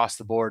across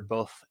the board,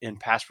 both in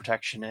pass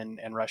protection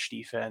and rush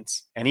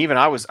defense. And even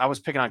I was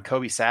picking on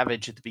Kobe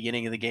Savage at the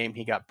beginning of the game.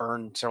 He got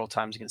burned several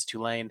times against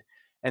Tulane,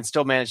 and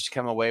still managed to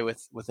come away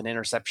with an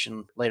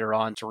interception later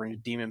on to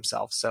redeem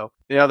himself. So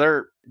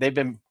they've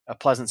been a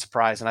pleasant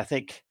surprise, and I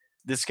think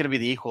this is going to be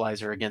the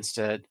equalizer against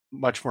a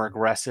much more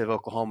aggressive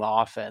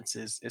Oklahoma offense.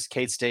 Is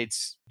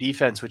K-State's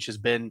defense, which has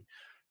been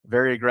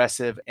very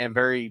aggressive and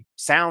very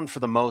sound for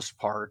the most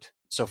part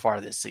so far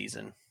this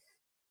season.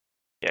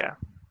 Yeah.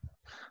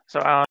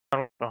 So I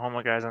don't know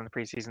Oklahoma guys on the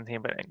preseason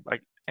team, but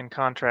in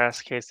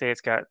contrast,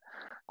 K-State's got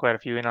quite a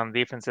few in on the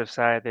defensive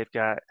side. They've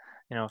got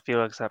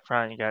Felix up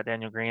front. You got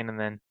Daniel Green, and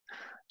then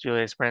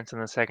Julius Prince in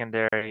the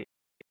secondary.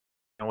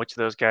 Which of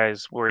those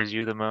guys worries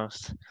you the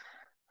most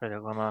for the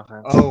Oklahoma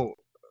offense? Oh,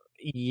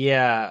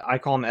 yeah, I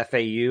call him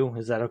FAU.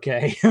 Is that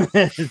okay?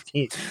 Yeah,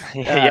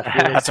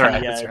 that's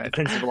right. That's right.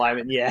 Defensive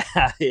lineman. Yeah,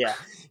 yeah.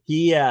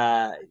 He.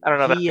 I don't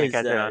know if he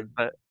that's is.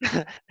 but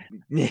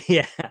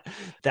Yeah,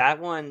 that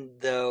one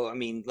though. I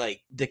mean,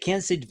 like the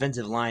Kansas State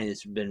defensive line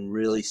has been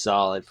really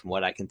solid from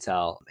what I can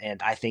tell,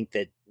 and I think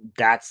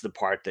that's the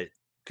part that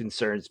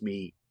concerns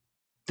me.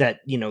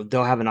 That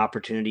they'll have an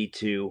opportunity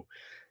to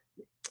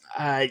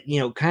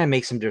kind of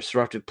make some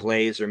disruptive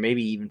plays or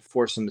maybe even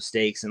force some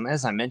mistakes. And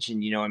as I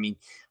mentioned, I mean,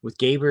 with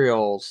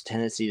Gabriel's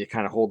tendency to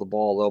kind of hold the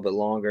ball a little bit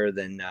longer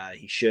than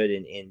he should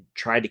and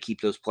try to keep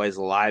those plays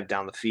alive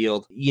down the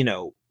field,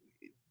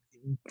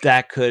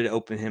 that could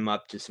open him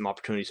up to some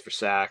opportunities for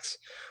sacks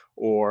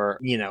or,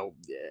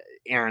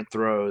 errant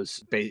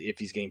throws if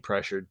he's getting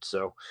pressured.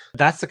 So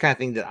that's the kind of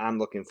thing that I'm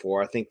looking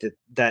for. I think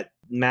that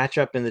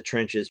matchup in the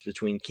trenches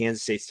between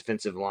Kansas State's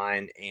defensive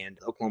line and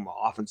Oklahoma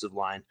offensive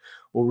line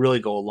will really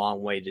go a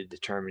long way to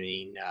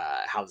determining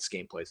how this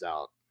game plays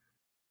out.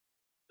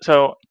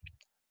 So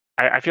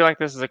I feel like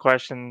this is a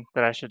question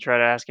that I should try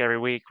to ask every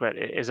week, but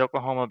is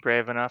Oklahoma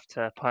brave enough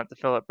to punt to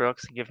Phillip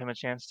Brooks and give him a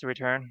chance to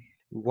return?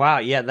 Wow,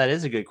 yeah, that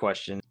is a good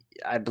question.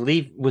 I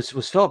believe was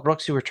Phillip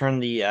Brooks who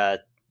returned the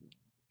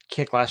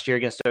kick last year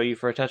against OU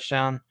for a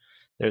touchdown.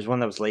 There's one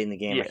that was late in the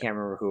game. Yeah. I can't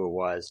remember who it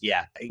was.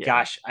 Yeah.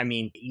 Gosh, I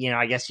mean,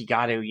 I guess you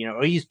got to,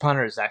 OU's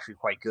punter is actually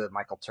quite good.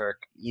 Michael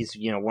Turk. He's,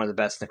 one of the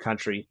best in the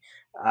country.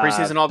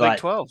 Preseason All Big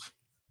 12.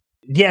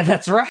 Yeah,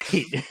 that's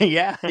right.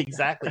 Yeah,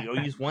 exactly. You'll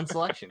use one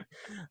selection.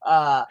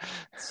 Uh,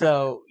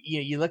 so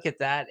you look at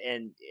that,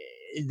 and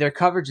their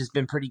coverage has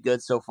been pretty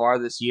good so far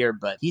this year.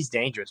 But he's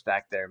dangerous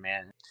back there,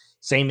 man.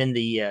 Same in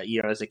the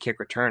as a kick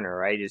returner,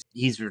 right? Is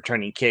he's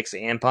returning kicks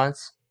and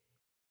punts?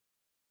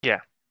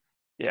 Yeah,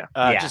 yeah.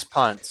 Yeah. Just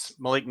punts.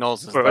 Malik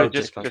Knowles is Oh, the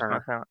just punts. Just returner.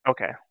 one sound.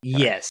 Okay. All right.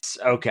 Yes.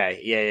 Okay.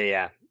 Yeah. Yeah.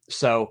 Yeah.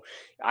 So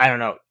I don't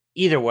know.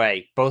 Either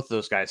way, both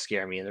those guys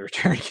scare me in the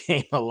return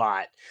game a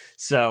lot.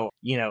 So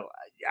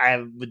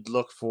I would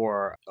look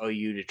for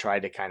OU to try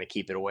to kind of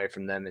keep it away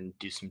from them and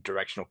do some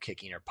directional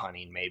kicking or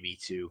punting, maybe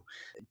to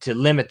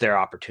limit their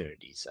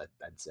opportunities.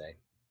 I'd say.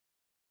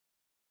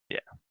 Yeah,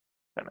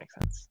 that makes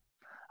sense.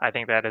 I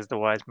think that is the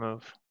wise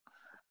move.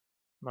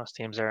 Most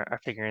teams are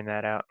figuring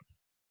that out.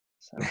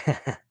 So,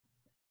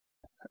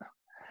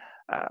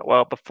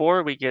 well,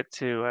 before we get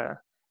to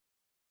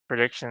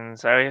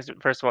predictions, I guess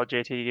first of all,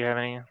 JT, do you have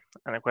any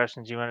other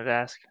questions you wanted to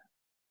ask?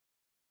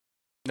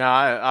 No,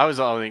 I was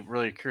only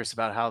really curious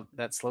about how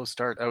that slow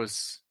start.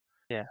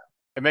 Yeah.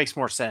 It makes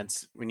more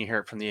sense when you hear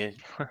it from the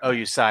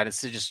OU side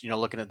instead of just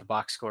looking at the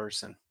box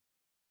scores and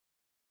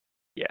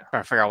Yeah.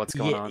 trying to figure out what's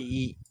going Yeah.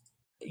 on.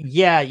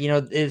 Yeah,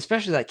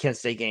 especially that Kent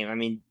State game. I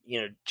mean,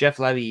 Jeff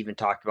Levy even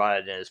talked about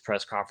it in his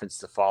press conference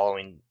the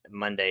following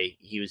Monday.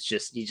 He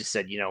just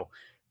said,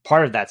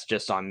 part of that's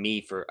just on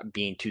me for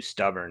being too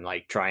stubborn,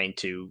 like trying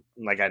to,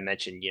 like I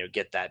mentioned,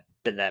 get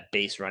that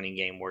base running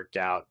game worked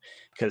out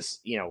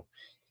because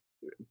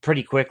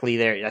pretty quickly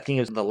there. I think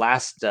it was the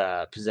last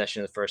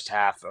possession of the first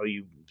half.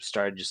 OU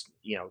started just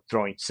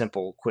throwing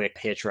simple, quick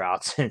hitch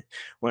routes and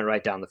went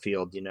right down the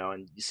field.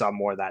 And you saw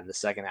more of that in the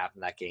second half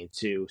of that game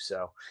too.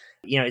 So,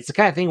 it's the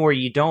kind of thing where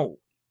you don't.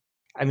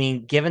 I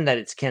mean, given that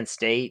it's Kent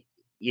State,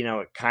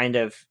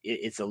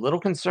 it's a little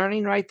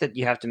concerning, right? That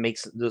you have to make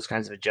those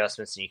kinds of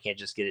adjustments and you can't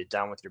just get it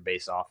done with your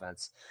base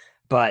offense.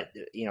 But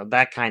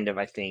that kind of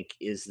I think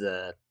is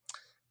the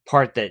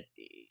part that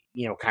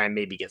kind of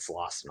maybe gets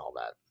lost in all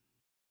that.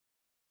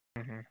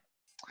 hmm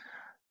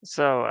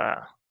So,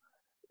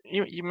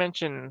 you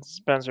mentioned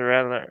Spencer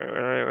Rattler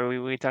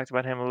earlier. We talked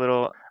about him a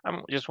little.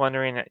 I'm just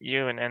wondering that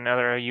you and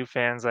other OU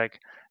fans, like,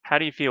 how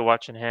do you feel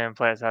watching him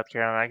play at South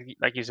Carolina?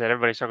 Like you said,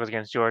 everybody struggles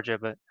against Georgia,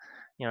 but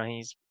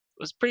he's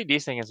was pretty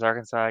decent against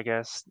Arkansas, I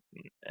guess.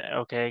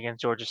 Okay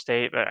against Georgia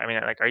State, but I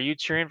mean, like, are you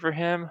cheering for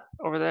him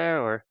over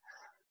there, or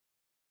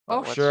Oh,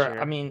 what's sure. I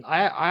your? mean,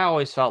 I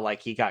always felt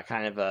like he got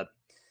kind of a.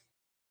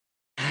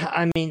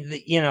 I mean,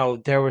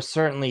 there was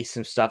certainly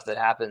some stuff that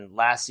happened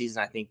last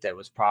season. I think that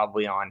was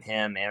probably on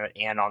him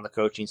and on the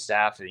coaching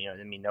staff.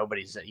 I mean,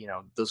 nobody's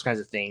those kinds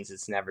of things.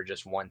 It's never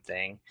just one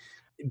thing.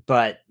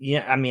 But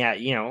yeah, I mean,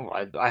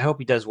 I hope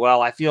he does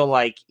well. I feel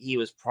like he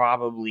was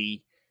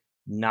probably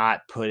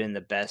not put in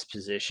the best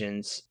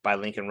positions by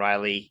Lincoln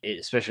Riley,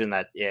 especially in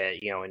that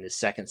in his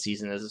second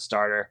season as a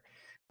starter,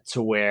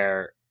 to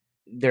where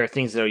there are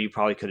things that you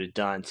probably could have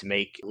done to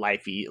make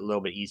life a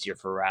little bit easier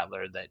for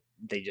Rattler that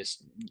they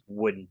just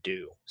wouldn't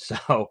do.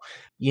 So,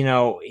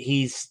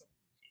 he's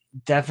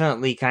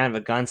definitely kind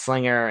of a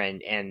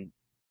gunslinger and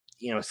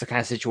it's the kind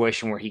of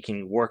situation where he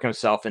can work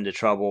himself into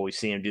trouble. We've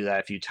seen him do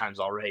that a few times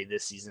already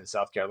this season in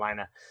South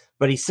Carolina,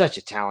 but he's such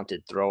a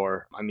talented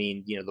thrower. I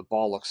mean, the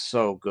ball looks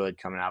so good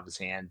coming out of his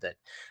hand that,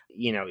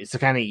 it's the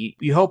kind of,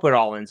 you hope it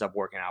all ends up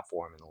working out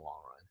for him in the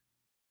long run.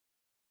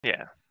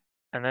 Yeah.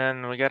 And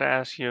then we got to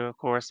ask you, of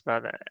course,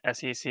 about the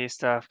SEC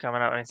stuff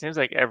coming up. And it seems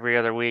like every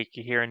other week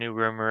you hear a new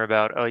rumor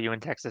about, oh, you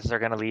and Texas are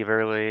going to leave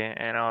early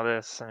and all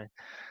this. I mean,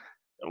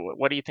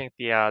 what do you think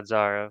the odds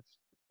are of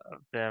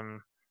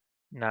them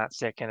not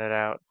sticking it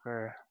out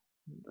for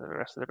the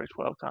rest of the Big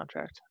 12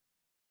 contract?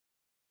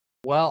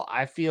 Well,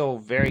 I feel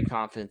very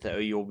confident that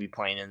OU will be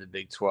playing in the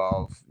Big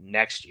 12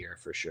 next year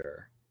for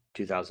sure,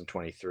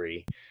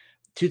 2023.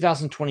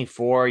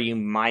 2024, you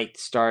might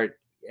start.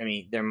 I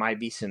mean, there might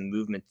be some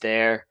movement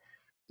there,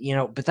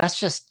 but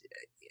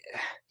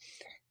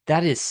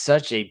that is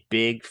such a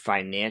big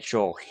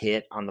financial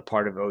hit on the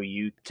part of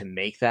OU to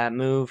make that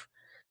move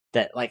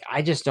that, like,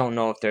 I just don't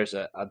know if there's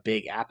a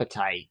big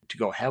appetite to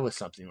go ahead with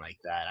something like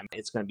that. I mean,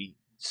 it's going to be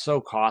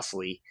so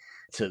costly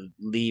to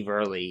leave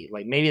early.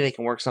 Like, maybe they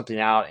can work something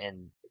out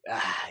and,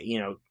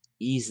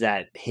 ease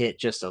that hit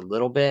just a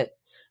little bit.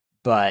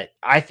 But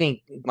I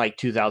think like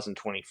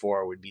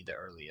 2024 would be the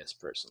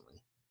earliest,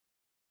 personally.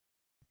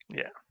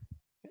 Yeah.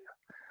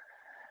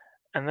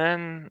 And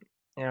then,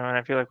 and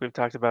I feel like we've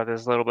talked about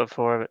this a little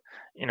before,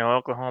 but,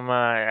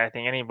 Oklahoma, I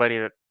think anybody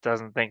that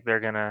doesn't think they're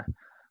going to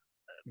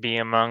be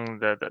among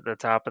the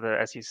top of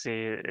the SEC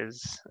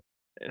is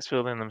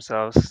fooling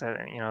themselves.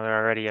 They're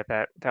already at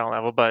that talent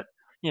level. But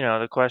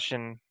the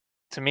question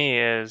to me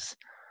is,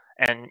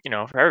 and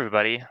for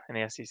everybody in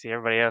the SEC,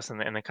 everybody else in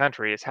the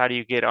country, is how do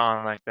you get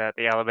on like that,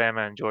 the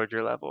Alabama and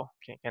Georgia level?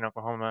 Can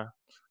Oklahoma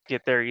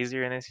get there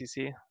easier in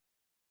SEC?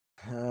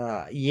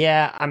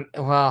 Yeah,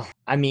 well,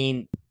 I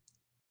mean,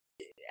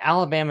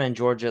 Alabama and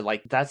Georgia,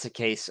 like that's a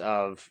case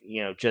of,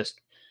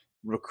 just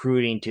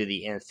recruiting to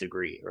the nth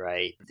degree,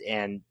 right?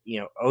 And,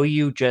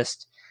 OU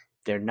just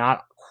they're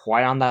not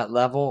quite on that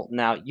level.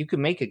 Now, you could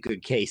make a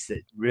good case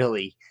that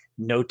really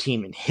no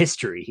team in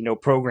history, no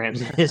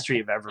programs in history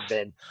have ever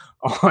been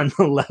on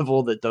the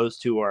level that those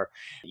two are,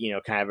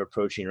 kind of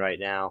approaching right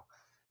now.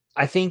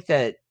 I think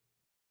that,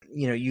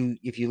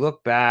 if you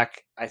look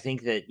back, I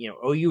think that,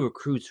 OU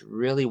recruits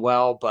really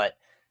well, but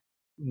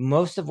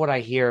most of what I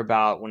hear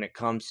about when it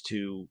comes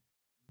to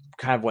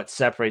kind of what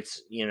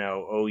separates,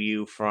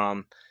 OU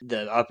from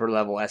the upper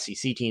level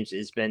SEC teams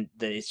has been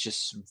that it's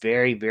just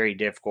very, very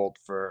difficult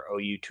for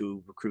OU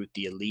to recruit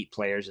the elite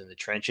players in the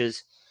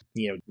trenches,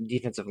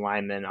 defensive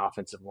linemen,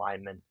 offensive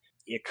linemen.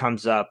 It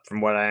comes up from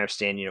what I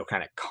understand,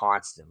 kind of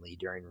constantly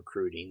during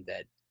recruiting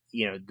that,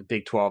 the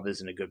Big 12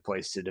 isn't a good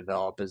place to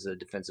develop as a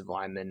defensive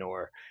lineman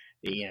or,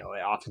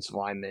 offensive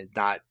lineman.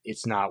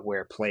 It's not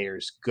where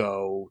players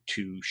go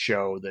to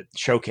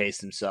showcase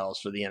themselves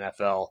for the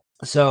NFL.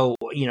 So,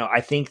 I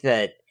think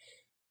that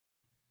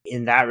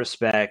in that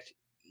respect,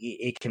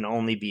 it can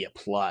only be a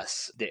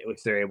plus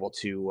if they're able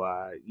to,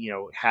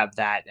 have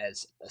that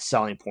as a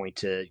selling point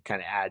to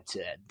kind of add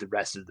to the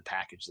rest of the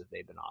package that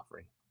they've been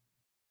offering.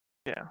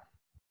 Yeah.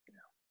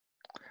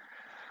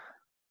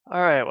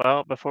 All right.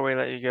 Well, before we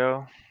let you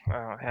go,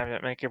 have you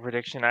make a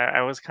prediction.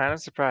 I was kind of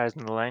surprised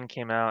when the line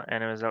came out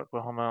and it was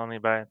Oklahoma only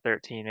by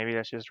 13. Maybe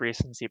that's just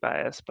recency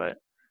bias, but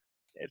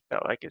it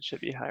felt like it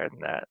should be higher than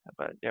that.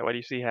 But yeah, what do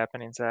you see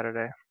happening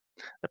Saturday?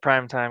 The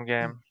primetime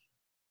game.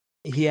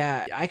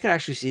 Yeah, I could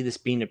actually see this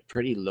being a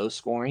pretty low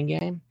scoring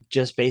game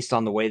just based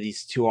on the way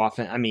these two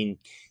I mean,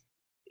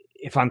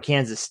 if I'm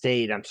Kansas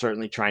State, I'm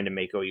certainly trying to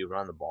make OU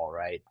run the ball,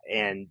 right?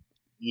 And,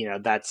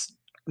 that's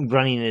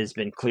running has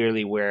been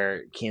clearly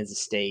where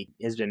Kansas State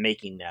has been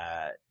making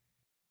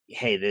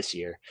hay this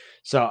year.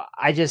 So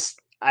I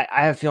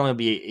have a feeling it'll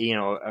be,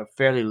 a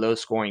fairly low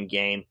scoring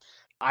game.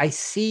 I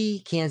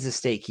see Kansas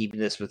State keeping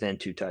this within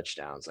 2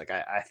 touchdowns. Like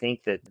I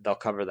think that they'll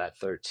cover that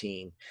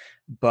 13.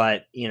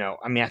 But,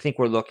 I mean, I think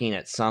we're looking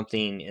at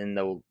something in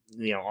the,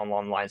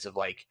 along the lines of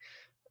like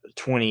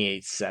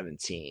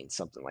 28-17,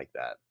 something like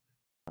that.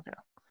 Okay.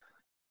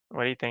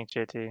 What do you think,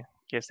 JT?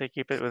 Guess they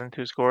keep it within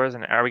 2 scores,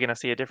 and are we going to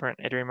see a different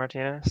Adrian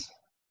Martinez?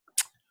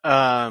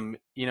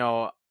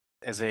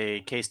 As a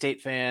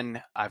K-State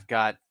fan, I've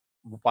got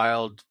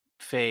wild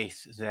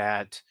faith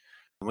that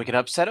we can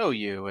upset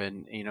OU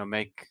and,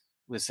 make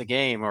this a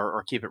game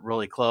or keep it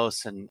really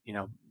close and,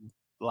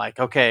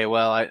 okay,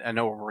 well, I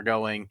know where we're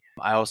going.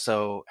 I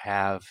also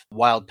have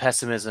wild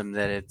pessimism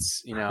that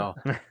it's,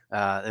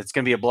 it's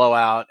going to be a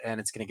blowout and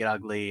it's going to get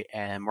ugly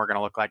and we're going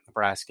to look like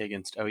Nebraska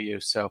against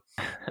OU. So,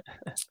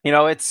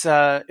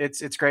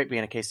 it's great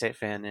being a K-State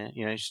fan.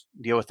 You just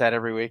deal with that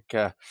every week.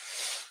 I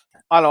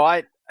don't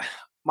know.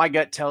 My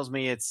gut tells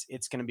me it's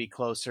going to be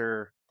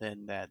closer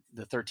than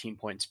the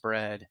 13-point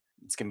spread.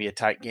 It's going to be a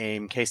tight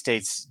game.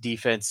 K-State's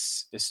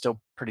defense is still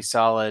pretty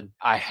solid.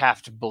 I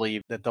have to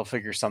believe that they'll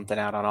figure something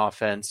out on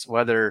offense,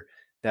 whether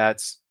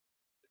that's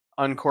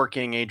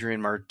uncorking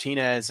Adrian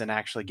Martinez and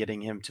actually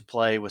getting him to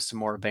play with some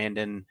more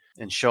abandon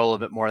and show a little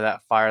bit more of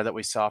that fire that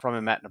we saw from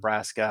him at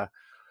Nebraska,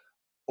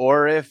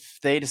 or if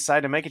they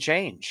decide to make a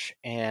change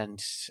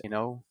and,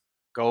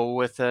 go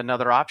with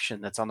another option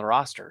that's on the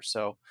roster.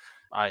 So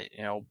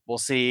we'll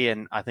see.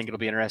 And I think it'll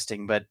be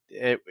interesting, but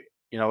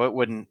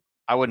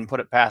I wouldn't put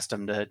it past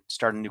them to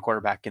start a new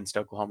quarterback against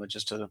Oklahoma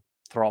just to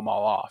throw them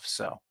all off.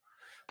 So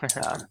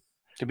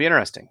could be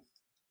interesting.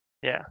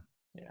 Yeah.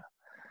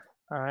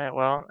 All right.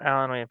 Well,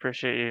 Alan, we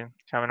appreciate you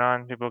coming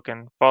on. People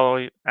can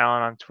follow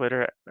Alan on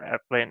Twitter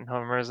at Blatant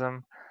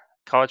Homerism.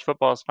 College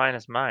football's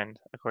finest mind,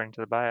 according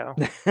to the bio.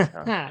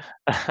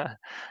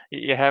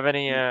 You have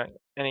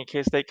any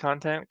K-State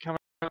content coming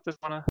up this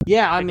wanna?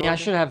 Yeah, I mean, I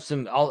should have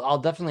some. I'll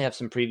definitely have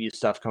some preview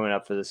stuff coming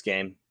up for this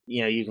game.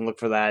 You can look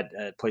for that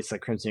at places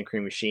like Crimson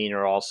Cream Machine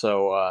or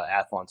also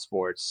Athlon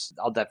Sports.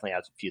 I'll definitely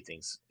have a few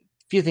things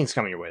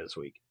coming your way this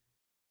week.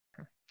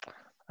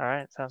 All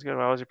right, sounds good.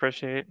 Well, I always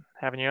appreciate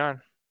having you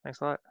on.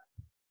 Thanks a lot.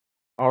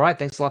 All right,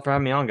 thanks a lot for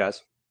having me on,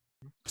 guys.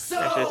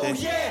 Thanks,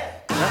 JT. Yeah,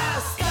 I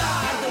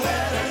started the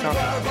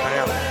weather.